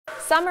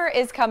Summer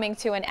is coming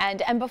to an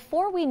end, and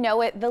before we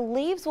know it, the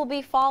leaves will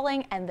be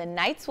falling and the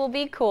nights will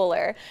be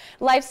cooler.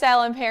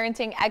 Lifestyle and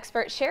parenting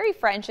expert Sherri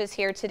French is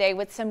here today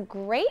with some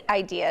great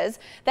ideas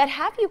that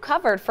have you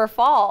covered for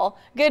fall.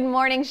 Good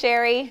morning,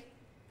 Sherri.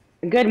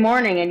 Good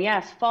morning, and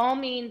yes, fall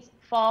means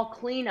fall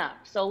cleanup.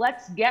 So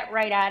let's get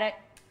right at it.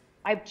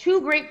 I have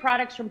two great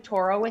products from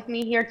Toro with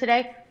me here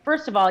today.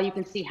 First of all, you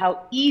can see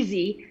how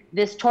easy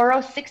this Toro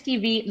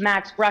 60V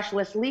Max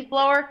brushless leaf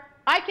blower.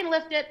 I can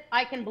lift it,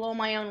 I can blow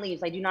my own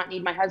leaves. I do not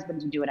need my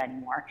husband to do it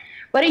anymore.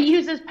 But it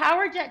uses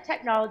power jet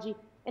technology,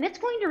 and it's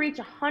going to reach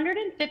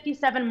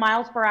 157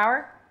 miles per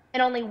hour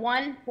in only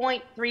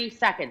 1.3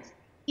 seconds.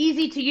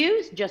 Easy to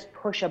use, just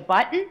push a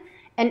button.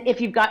 And if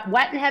you've got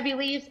wet and heavy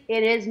leaves,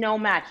 it is no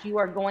match. You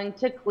are going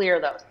to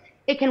clear those.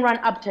 It can run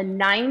up to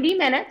 90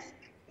 minutes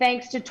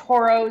thanks to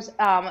Toro's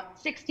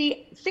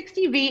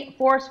 60V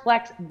Force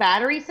Flex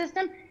battery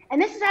system.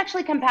 And this is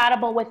actually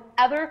compatible with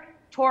other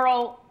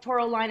Toro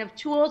line of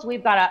tools.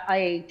 We've got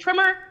a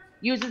trimmer,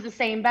 uses the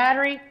same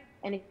battery.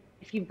 And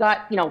if you've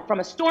got, from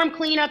a storm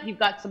cleanup, you've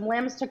got some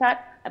limbs to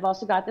cut, I've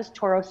also got this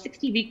Toro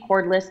 60V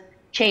cordless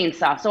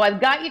chainsaw. So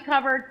I've got you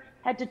covered.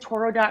 Head to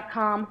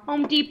Toro.com,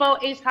 Home Depot,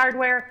 Ace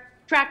Hardware,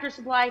 Tractor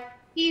Supply,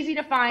 easy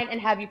to find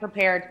and have you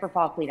prepared for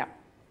fall cleanup.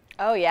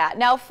 Oh yeah.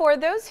 Now for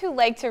those who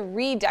like to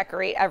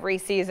redecorate every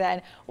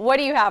season, what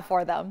do you have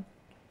for them?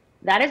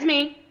 That is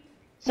me.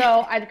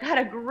 So I've got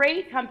a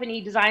great company,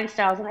 Design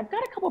Styles, and I've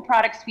got a couple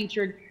products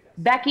featured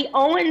Becky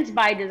Owens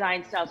by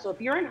Design Styles. So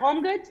if you're in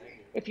Home Goods,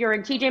 if you're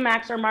in TJ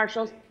Maxx or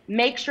Marshalls,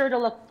 make sure to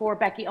look for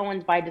Becky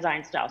Owens by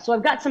Design Styles. So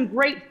I've got some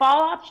great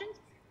fall options.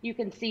 You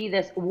can see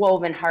this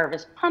woven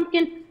harvest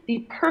pumpkin, the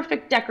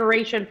perfect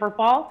decoration for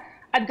fall.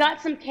 I've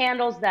got some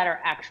candles that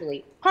are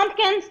actually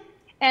pumpkins.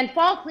 And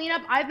fall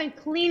cleanup, I've been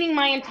cleaning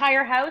my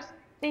entire house.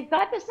 They've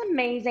got this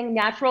amazing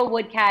natural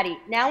wood caddy.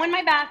 Now in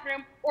my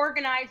bathroom,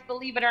 organized,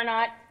 believe it or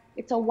not.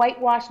 It's a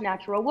whitewashed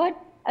natural wood,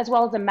 as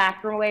well as a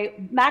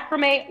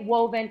macrame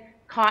woven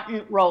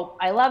cotton rope.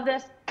 I love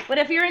this. But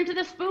if you're into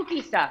the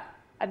spooky stuff,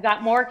 I've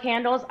got more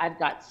candles. I've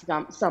got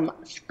some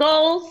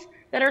skulls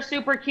that are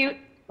super cute.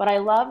 But I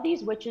love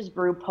these Witch's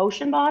Brew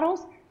potion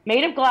bottles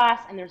made of glass,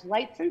 and there's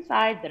lights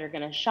inside that are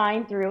going to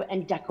shine through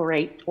and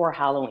decorate for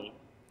Halloween.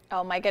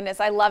 Oh my goodness,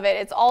 I love it.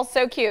 It's all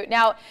so cute.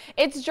 Now,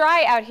 it's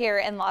dry out here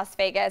in Las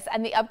Vegas,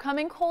 and the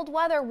upcoming cold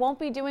weather won't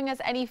be doing us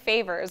any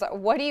favors.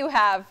 What do you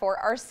have for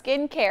our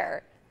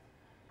skincare?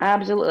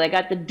 Absolutely. I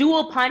got the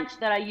dual punch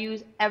that I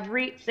use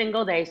every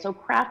single day. So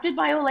crafted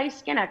by Olay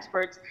skin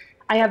experts,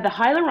 I have the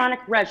hyaluronic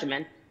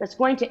regimen that's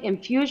going to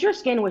infuse your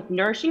skin with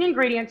nourishing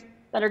ingredients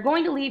that are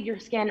going to leave your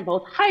skin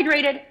both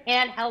hydrated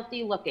and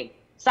healthy looking.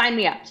 Sign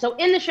me up. So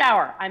in the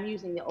shower, I'm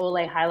using the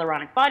Olay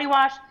Hyaluronic Body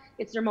Wash.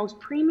 It's their most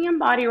premium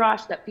body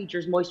wash that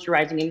features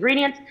moisturizing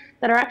ingredients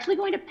that are actually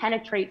going to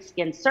penetrate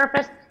skin's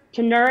surface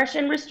to nourish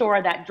and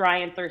restore that dry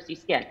and thirsty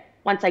skin.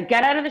 Once I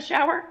get out of the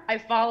shower, I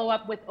follow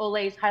up with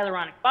Olay's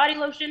Hyaluronic Body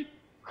Lotion,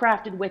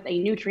 crafted with a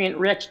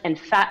nutrient-rich and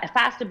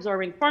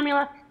fast-absorbing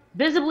formula,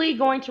 visibly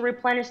going to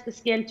replenish the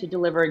skin to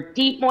deliver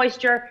deep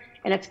moisture,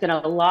 and it's going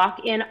to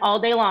lock in all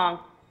day long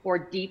for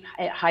deep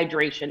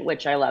hydration,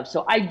 which I love.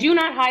 So I do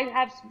not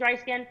have dry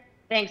skin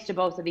thanks to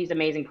both of these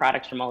amazing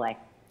products from Olay.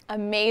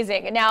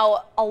 Amazing.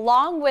 Now,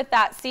 along with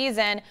that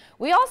season,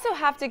 we also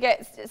have to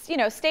get,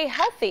 stay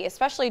healthy,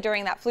 especially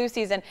during that flu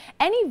season.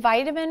 Any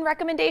vitamin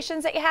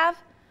recommendations that you have?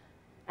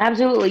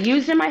 Absolutely.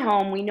 Used in my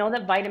home, we know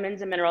that vitamins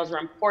and minerals are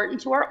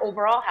important to our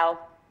overall health.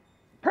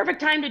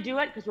 Perfect time to do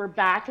it because we're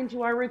back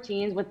into our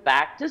routines with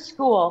back to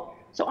school.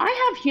 So I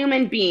have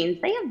human beans.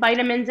 They have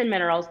vitamins and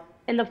minerals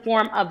in the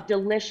form of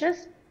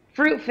delicious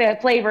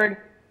fruit-flavored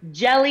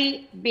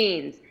jelly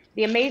beans.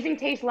 The amazing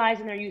taste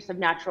lies in their use of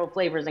natural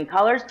flavors and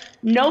colors.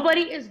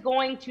 Nobody is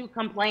going to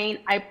complain,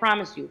 I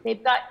promise you.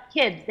 They've got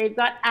kids, they've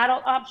got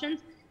adult options,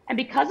 and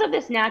because of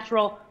this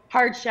natural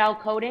hard shell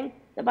coating,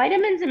 the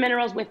vitamins and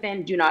minerals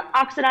within do not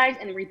oxidize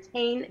and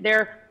retain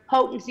their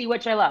potency,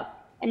 which I love.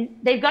 And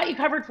they've got you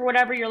covered for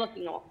whatever you're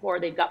looking for.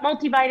 They've got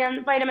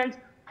multivitamins,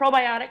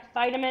 probiotics,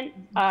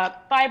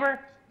 fiber,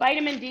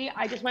 vitamin D.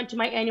 I just went to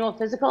my annual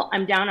physical.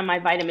 I'm down on my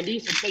vitamin D,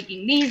 so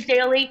taking these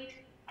daily.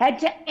 Head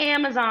to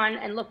Amazon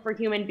and look for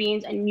human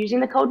beans, and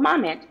using the code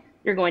MOMHINT,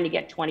 you're going to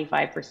get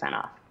 25%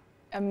 off.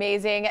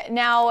 Amazing.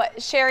 Now,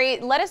 Sherri,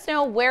 let us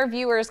know where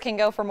viewers can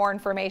go for more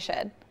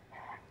information.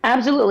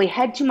 Absolutely.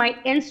 Head to my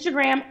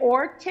Instagram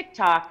or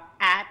TikTok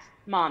at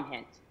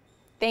MOMHINT.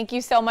 Thank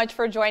you so much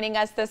for joining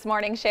us this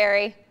morning,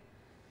 Sherri.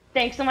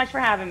 Thanks so much for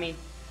having me.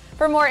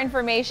 For more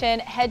information,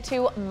 head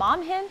to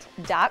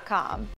momhint.com.